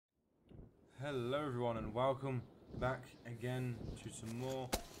Hello everyone and welcome back again to some more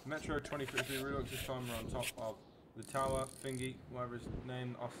Metro 2033 Redux. This time we're on top of the tower thingy, whatever his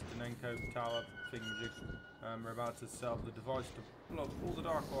name, Ostenenko tower thingamajig. We're about to set up the device to blow up all the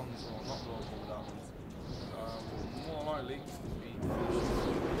dark ones, or not blow up all the dark ones. Will more likely be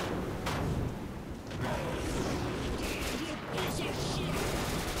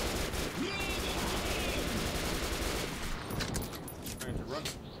going to run.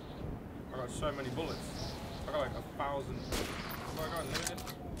 I got so many bullets. I got like 1,000. Have I got unlimited?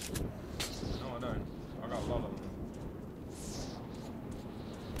 No, I don't. I got a lot of them.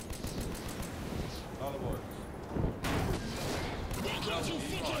 A lot of bullets.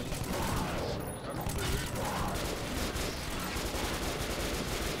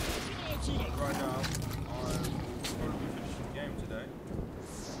 Right now, I'm probably finishing the game today.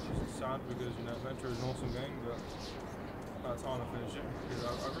 Which is sad because, you know, Metro is an awesome game, but that's time to finish it, because I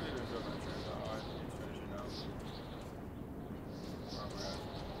really do enjoy Metro, but I need to finish it now. Where am I at?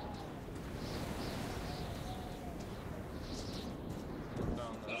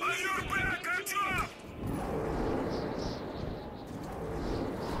 Down there.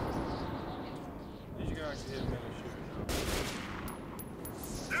 Did you guys actually hear me shooting now?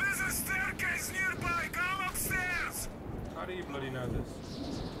 There is a staircase nearby! Come upstairs! How do you bloody know this?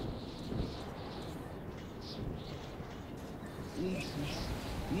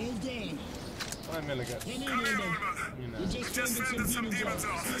 Move down. I'm Milligat. Come here, Norman! You know. We just fended some demons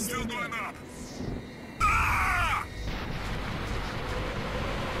off. They're still going up. Ah!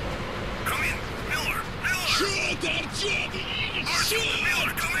 Come in! Miller! Miller! Shoot, Artyom! Artyom!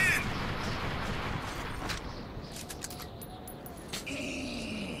 Miller, come in!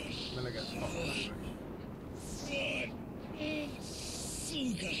 Milligat's fucking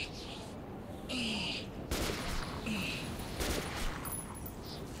Сука!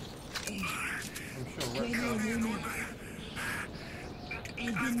 I'm sure Come in, Norman.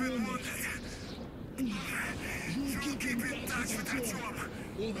 I've been wounded. You keep in touch with Artyom.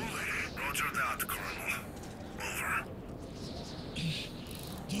 Roger that, Colonel. Over.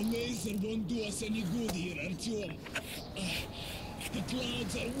 The laser won't do us any good here, Artyom. The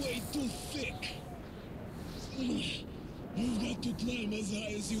clouds are way too thick. You've got to climb as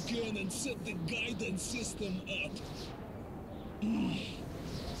high as you can and set the guidance system up.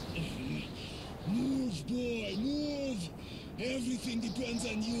 Move, boy, move! Everything depends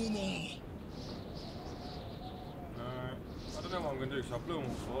on you now. Alright. I don't know what I'm going to do, because I blew them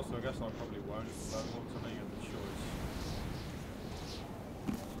before, so I guess I probably won't blow them up, because I know you have the choice.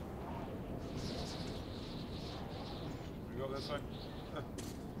 We got this way? I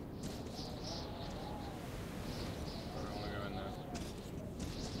don't want to go in there.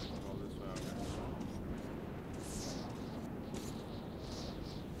 I'll go this way, I guess.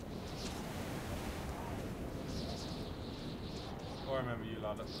 Oh, I remember you,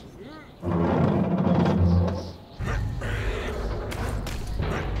 lad.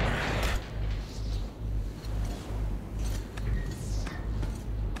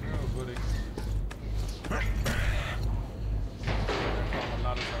 Oh, buddy. My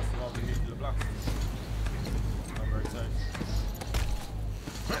ladders are surviving nuclear blast. Not very safe.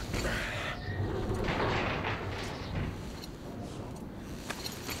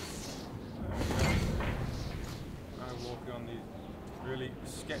 I'm walking on these really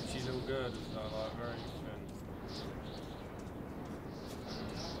sketchy little girders that are like very thin.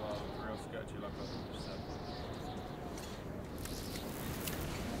 Well, real sketchy, like I said.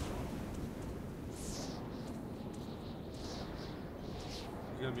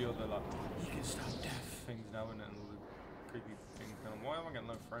 There's gonna be other like you can stop death things now, isn't it? And all the creepy things going on. Why am I getting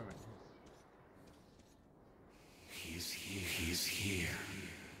no framing? He's here. He's here.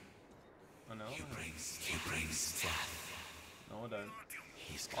 I know. He brings death. No, I don't.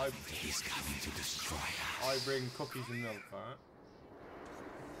 He's coming to destroy us. I bring cookies and milk, alright?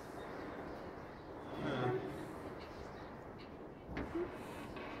 Yeah.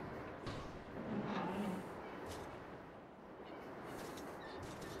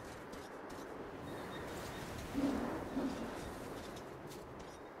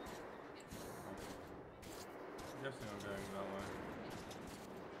 I'm guessing I'm going that way.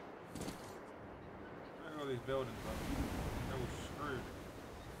 Look at all these buildings, man. They're all screwed.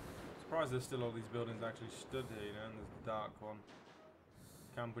 Surprised there's still all these buildings actually stood here, you know, and there's the dark one.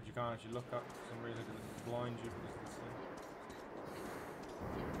 Camp, but you can't actually look up for some reason because it blinds you because of this thing.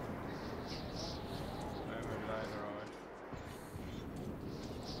 No, maybe that is alright.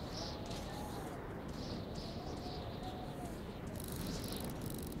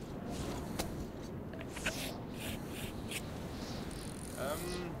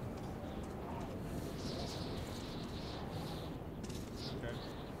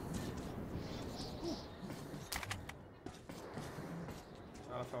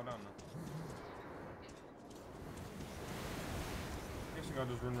 fell down now? I guess I'll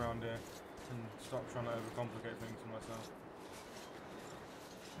just run around here and stop trying to overcomplicate things for myself.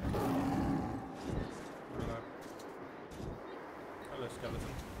 Hello. Hello,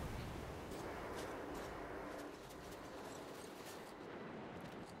 skeleton.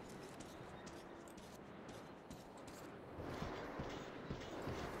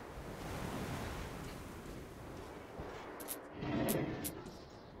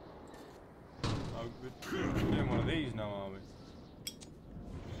 We're doing one of these now, are we?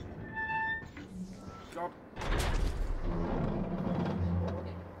 God.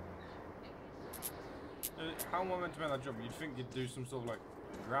 How am I meant to make that jump? You'd think you'd do some sort of like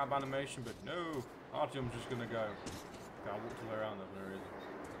grab animation, but no. Artyom's just gonna go. Okay, I walked all the way around that, there he is.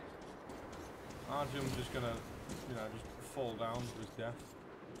 Artyom's just gonna, you know, just fall down to his death.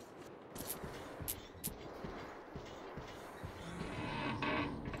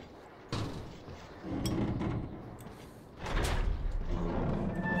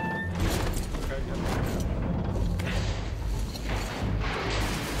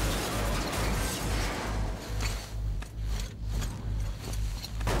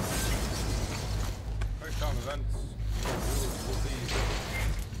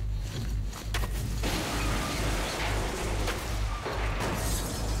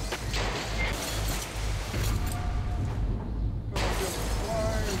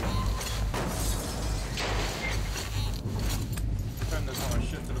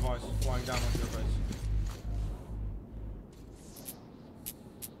 Flying down onto your base.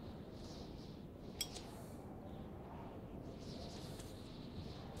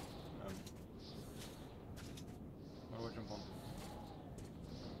 Where do I jump on?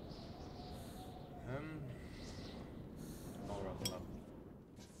 All right, love.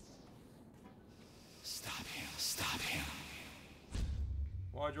 Stop him! Stop him!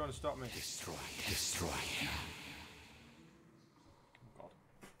 Why do you want to stop me? Destroy him!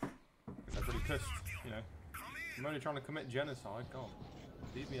 They're pretty pissed, you know. I'm only trying to commit genocide, God.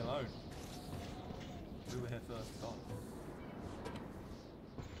 Leave me alone. We were here first, God.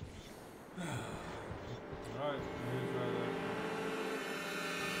 Alright, here's where the...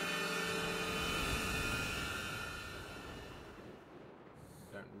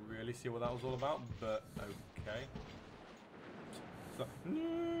 Don't really see what that was all about, but okay. So,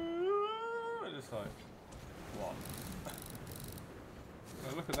 just like, what?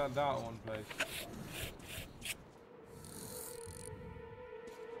 Oh, look at that dart one place.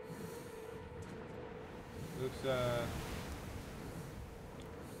 Looks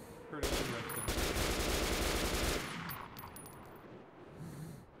pretty interesting.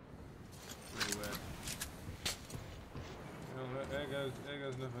 Really weird. Oh, there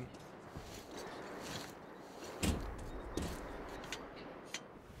goes nothing.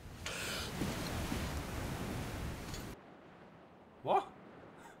 What?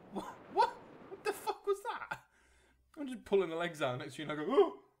 What the fuck was that? I'm just pulling the legs out next to you and I go,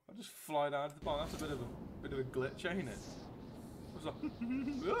 oh! I just fly down to the bottom. That's a bit of a glitch, ain't it? I was like,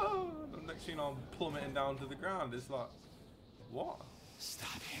 oh! And next thing you know, I'm plummeting down to the ground. It's like, what?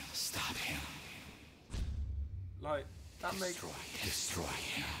 Stop him! Stop him! Like, that makes Destroy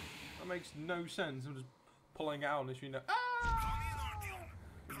him! that makes no sense. I'm just pulling it out next thing you know, ah!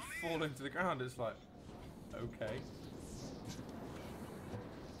 I just fall into the ground. It's like, okay.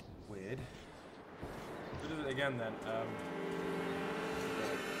 Weird. We'll do it again then.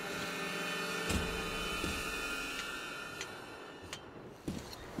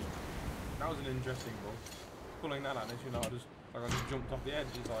 That was an interesting ball. Pulling that out, you know, I just jumped off the edge.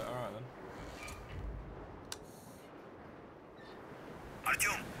 It's like, alright then.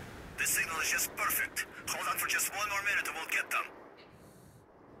 Artyom, this signal is just perfect. Hold on for just one more minute and we'll get them.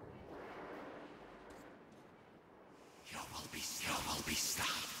 You will be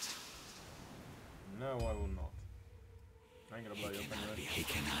stopped. No, I will not. I ain't gonna blow you up anyway. He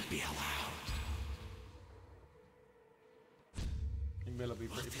cannot be allowed. I think Bill will be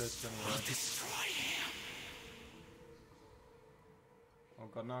pretty pissed anyway. Destroy him. Oh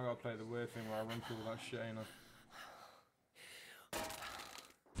god, now I gotta play the weird thing where I run through all that shit, ain't I?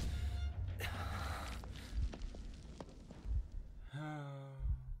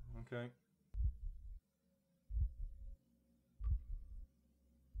 Okay.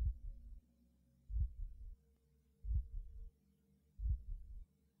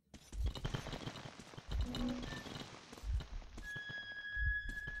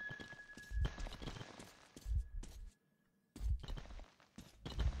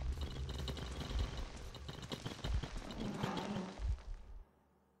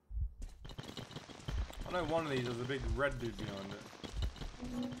 I know one of these has a big red dude behind it.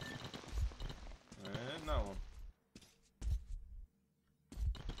 And that one.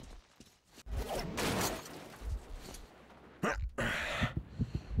 I'm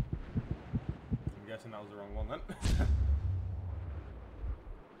guessing that was the wrong one then.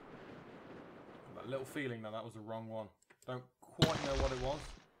 That little feeling that was the wrong one. Don't quite know what it was.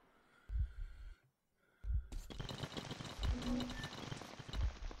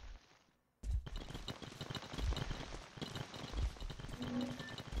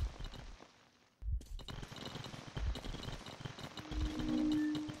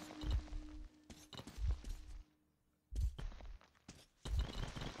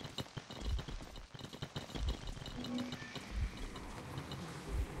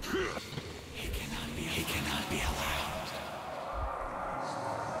 He cannot be allowed.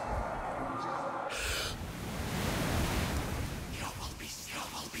 You will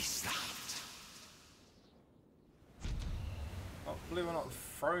be stopped. Oh, believe it or not,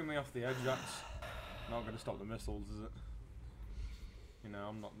 throwing me off the edge, that's not going to stop the missiles, is it? You know,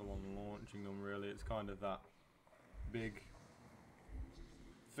 I'm not the one launching them really, it's kind of that big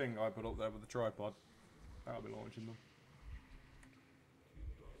thing I put up there with the tripod. I'll be launching them.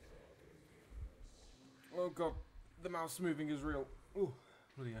 Oh god, the mouse moving is real. Ooh,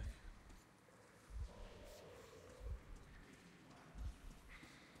 bloody heck.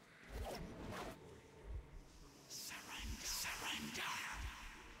 Surrender.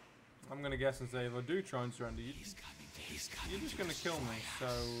 I'm gonna guess and say if I do try and surrender, you're just gonna kill me, so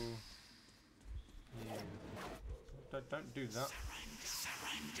yeah. Don't do that.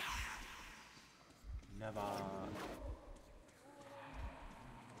 Surrender. Never.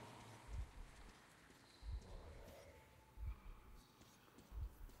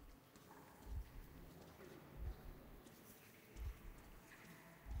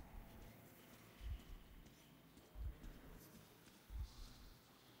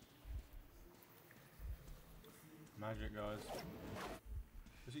 Magic, guys.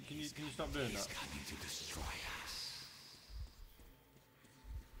 Can you stop doing that? He's coming to destroy us.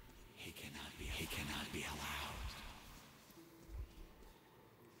 He cannot be allowed.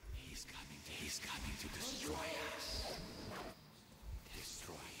 He's coming to destroy us.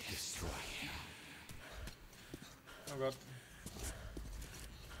 Destroy him. Oh god.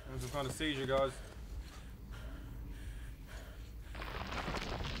 There's some kind of seizure, guys.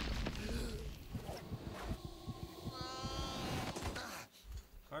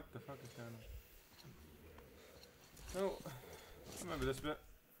 What the fuck is going on? Oh, I remember this bit.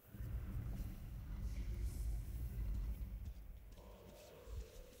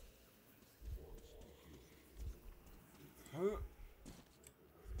 Oh.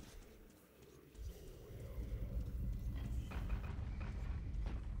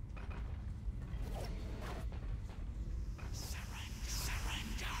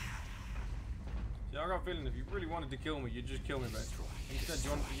 Surrender. See, I got a feeling if you really wanted to kill me, you'd just kill me, mate. Instead,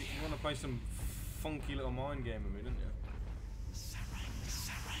 you want to play some funky little mind game with me, didn't you? Surrender.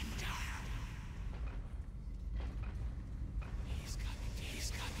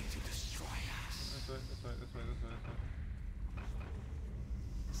 He's coming to destroy us. This way.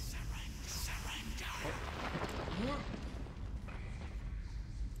 Surrender. Oh.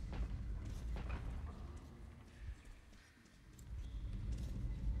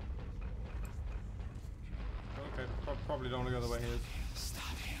 Okay, probably don't want to go the way he is.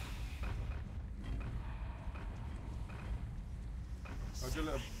 Stop him. I do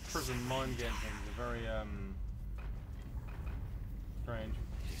little prison mind game things. They're very strange.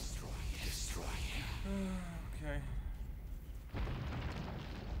 Destroy him. Okay.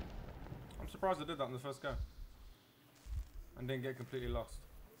 I'm surprised I did that on the first go. And didn't get completely lost.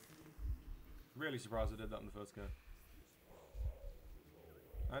 Really surprised I did that on the first go.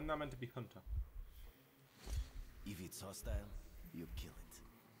 And that meant to be Hunter. If it's hostile, you kill it.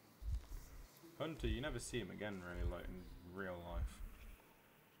 Hunter, you never see him again really, like in real life.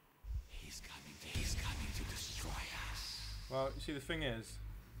 He's coming to destroy us. Well, you see, the thing is,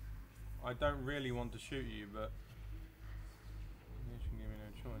 I don't really want to shoot you, but you can give me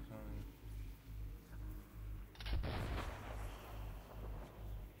no choice, aren't you?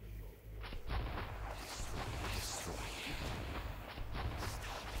 Destroy him.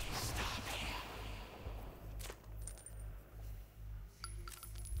 Stop him.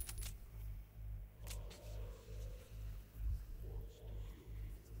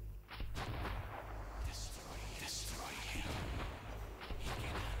 Destroy him. He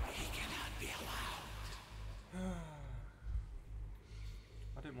cannot be allowed.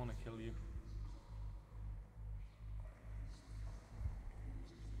 I didn't want to kill you.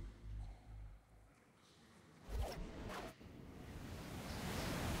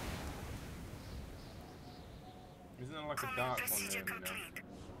 like a dark one procedure there, you know. complete.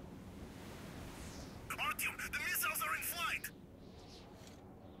 Artyom, the missiles are in flight!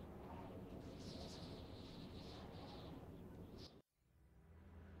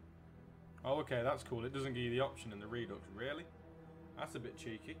 Oh, okay, that's cool. It doesn't give you the option in the Redux. Really? That's a bit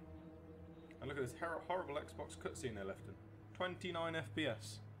cheeky. And look at this horrible Xbox cutscene they left in. 29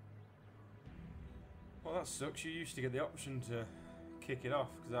 FPS. Well, that sucks. You used to get the option to kick it off,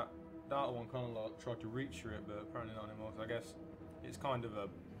 because that one kind of like tried to reach through it, but apparently not anymore. So I guess it's kind of a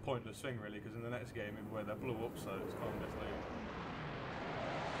pointless thing, really, because in the next game, everywhere they blew up, so it's kind of misleading.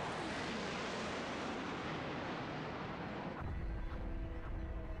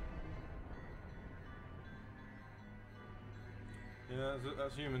 Yeah,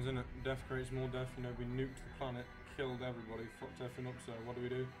 that's humans, isn't it? Death creates more death. You know, we nuked the planet, killed everybody, fucked everything up. So what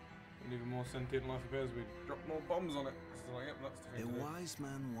do? And even more sentient life appears. We drop more bombs on it. So like, yep, that's the thing. A wise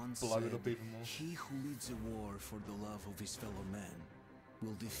man once Blow said, it up even more. "He who leads a war for the love of his fellow man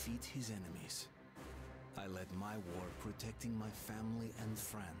will defeat his enemies." I led my war protecting my family and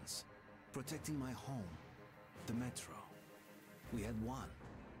friends, protecting my home, the metro. We had won.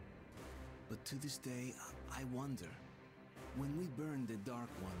 But to this day, I wonder, when we burned the Dark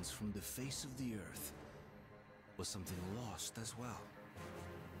Ones from the face of the earth, was something lost as well?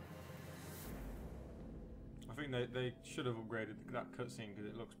 I think they should have upgraded that cutscene because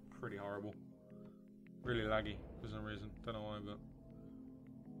it looks pretty horrible. Really laggy for some reason. Don't know why, but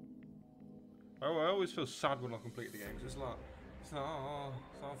I always feel sad when I complete the game because it's like, oh,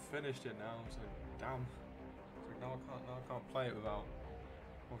 so I've finished it now. It's like, damn. It's like, no, I can't play it without.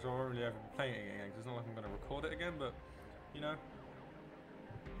 Because I won't really ever be playing it again because it's not like I'm going to record it again, but. You know,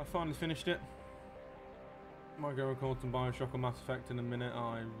 I finally finished it. Might go record some Bioshock or Mass Effect in a minute.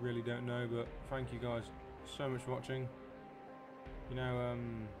 I really don't know, but thank you guys so much for watching. You know,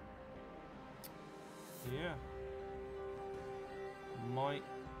 yeah. Might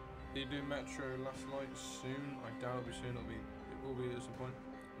be doing Metro Last Light soon. I doubt it'll be soon. It will be at some point.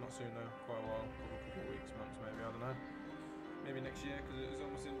 Not soon though. Quite a while. Probably a couple of weeks, months, maybe. I don't know. Maybe next year because it is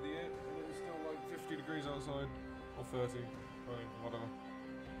almost the end of the year and it's still like 50 degrees outside. Or 30, whatever.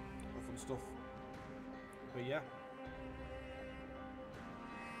 Or fun stuff. But yeah.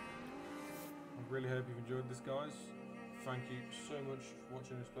 I really hope you've enjoyed this, guys. Thank you so much for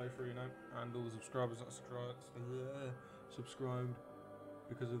watching this playthrough, you know, and all the subscribers that subscribed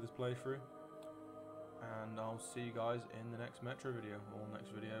because of this playthrough. And I'll see you guys in the next Metro video, or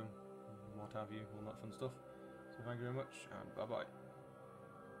next video, what have you, all that fun stuff. So thank you very much, and bye bye.